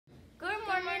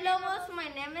Lobos. My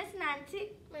name is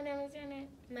Nancy. My name is Janet.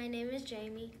 My name is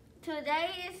Jamie. Today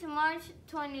is March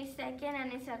 22nd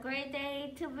and it's a great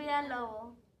day to be a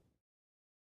Lobo.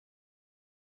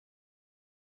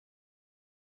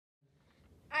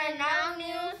 And now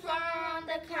news from around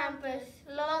the campus.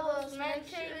 Lobos, make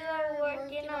sure you are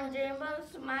working on Rainbow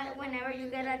Smile whenever you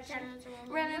get a chance.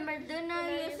 Remember, do not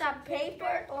use a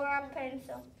paper or a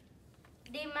pencil.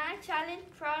 The Math Challenge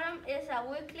program is a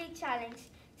weekly challenge.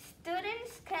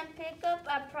 Students can pick up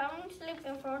a problem slip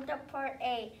in front of Part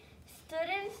A.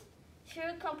 Students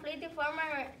should complete the form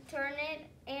and return it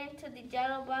into the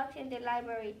yellow box in the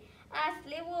library. A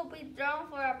slip will be drawn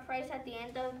for a prize at the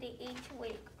end of each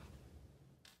week.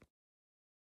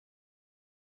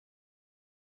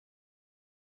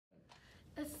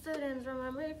 Students,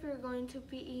 remember if you're going to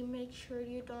PE, make sure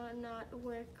you do not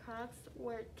wear Crocs,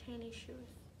 wear tennis shoes.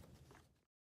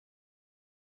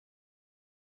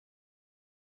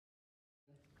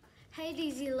 Hey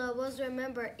DZ Lobos,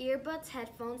 remember earbuds,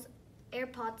 headphones,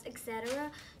 AirPods,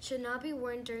 etc. should not be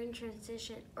worn during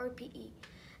transition or PE.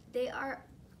 They are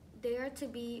to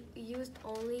be used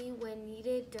only when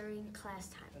needed during class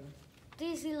time.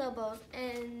 DZ Lobos,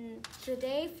 and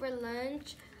today for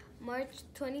lunch, March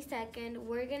 22nd,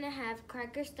 we're gonna have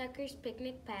Cracker Stuckers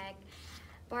picnic pack,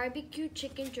 barbecue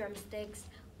chicken drumsticks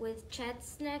with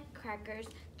chestnut crackers,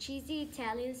 cheesy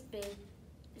Italian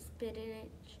spinach,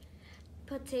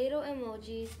 potato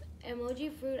emojis,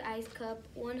 emoji fruit ice cup,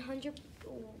 1%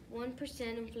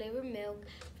 unflavored milk,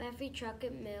 fat-free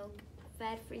chocolate milk,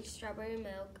 fat-free strawberry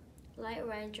milk, light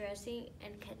ranch dressing,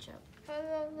 and ketchup.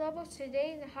 Hello Lobos,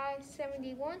 today the high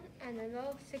 71 and the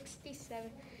low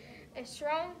 67. A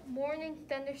strong morning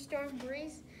thunderstorm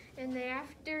breeze in the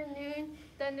afternoon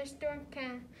thunderstorm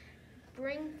can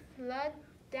bring flood,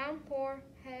 downpour,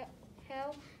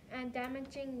 hail, and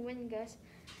damaging wind gusts.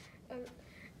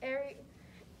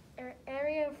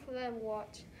 Area flood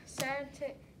watch.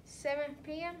 Saturday 7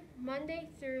 p.m. Monday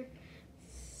through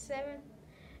 7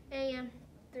 a.m.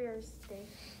 Thursday.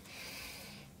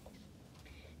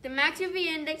 The max UV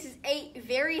index is 8,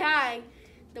 very high.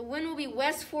 The wind will be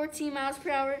west 14 miles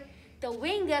per hour. The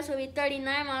wind gust will be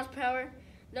 39 miles per hour.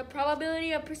 The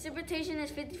probability of precipitation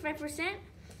is 55%,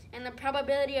 and the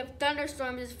probability of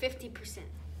thunderstorms is 50%.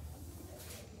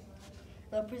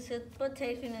 The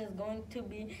precipitation is going to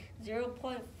be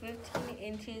 0.15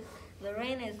 inches. The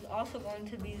rain is also going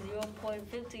to be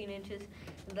 0.15 inches.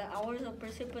 The hours of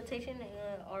precipitation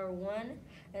are 1,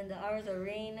 and the hours of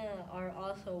rain are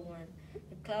also 1.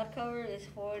 The cloud cover is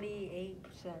 48%.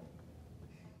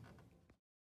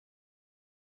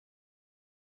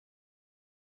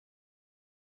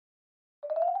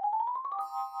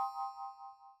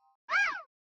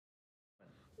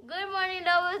 Good morning,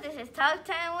 Lobos. This is Talk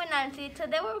Time with Nancy.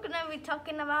 Today we're going to be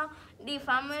talking about the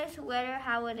famous weather,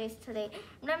 how it is today.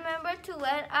 Remember to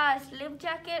wear a sleep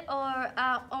jacket or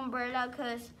an umbrella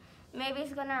because maybe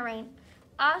it's going to rain.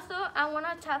 Also, I want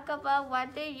to talk about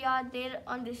what y'all did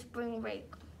on the spring break.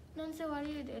 Nancy, what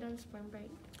you did on spring break?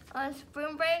 On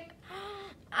spring break,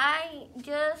 I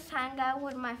just hang out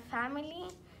with my family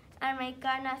and make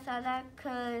carne asada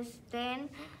because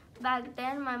back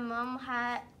then my mom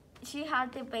had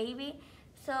the baby,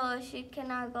 so she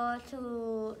cannot go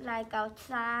to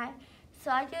outside.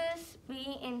 So I just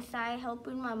be inside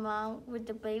helping my mom with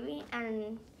the baby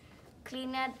and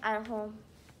clean it at home.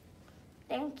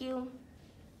 Thank you.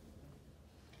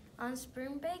 On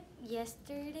spring break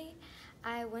yesterday,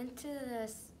 I went to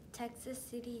the Texas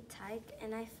City Tike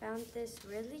and I found this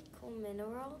really cool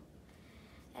mineral.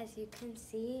 As you can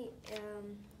see,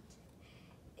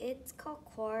 it's called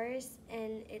quartz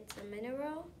and it's a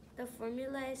mineral. The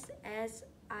formula is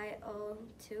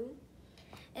SiO2,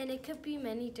 and it could be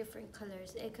many different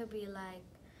colors. It could be like,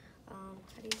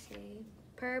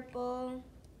 purple,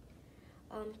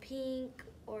 pink,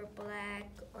 or black,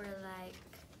 or like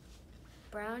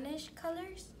brownish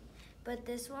colors. But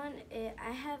this one,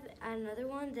 I have another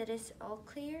one that is all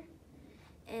clear,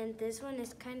 and this one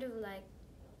is kind of like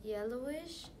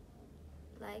yellowish,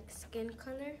 like skin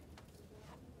color.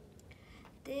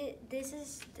 This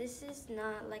is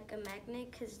not like a magnet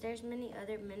because there's many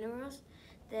other minerals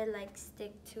that like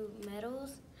stick to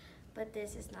metals, but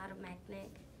this is not a magnet.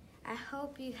 I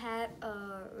hope you had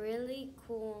a really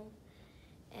cool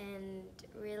and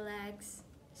relaxed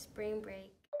spring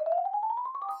break.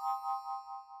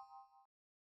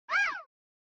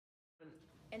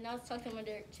 And now it's Talk Time with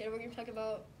Derek. Today we're going to talk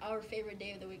about our favorite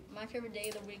day of the week. My favorite day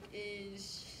of the week is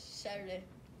Saturday.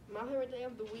 My favorite day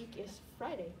of the week is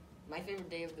Friday. My favorite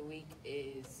day of the week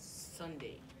is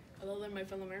Sunday. Hello there, my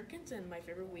fellow Americans, and my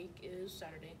favorite week is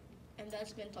Saturday. And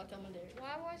that's been Talk Monday.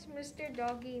 Why was Mr.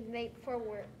 Doggy late for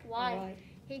work? Why?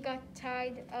 He got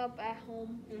tied up at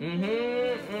home.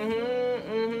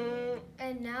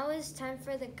 And now it's time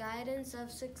for the guidance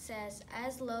of success.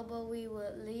 As Lobo, we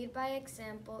will lead by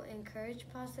example, encourage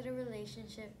positive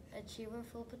relationships, achieve our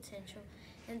full potential,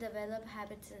 and develop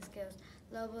habits and skills.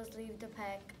 Lobos leave the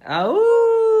pack.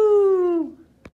 Ow!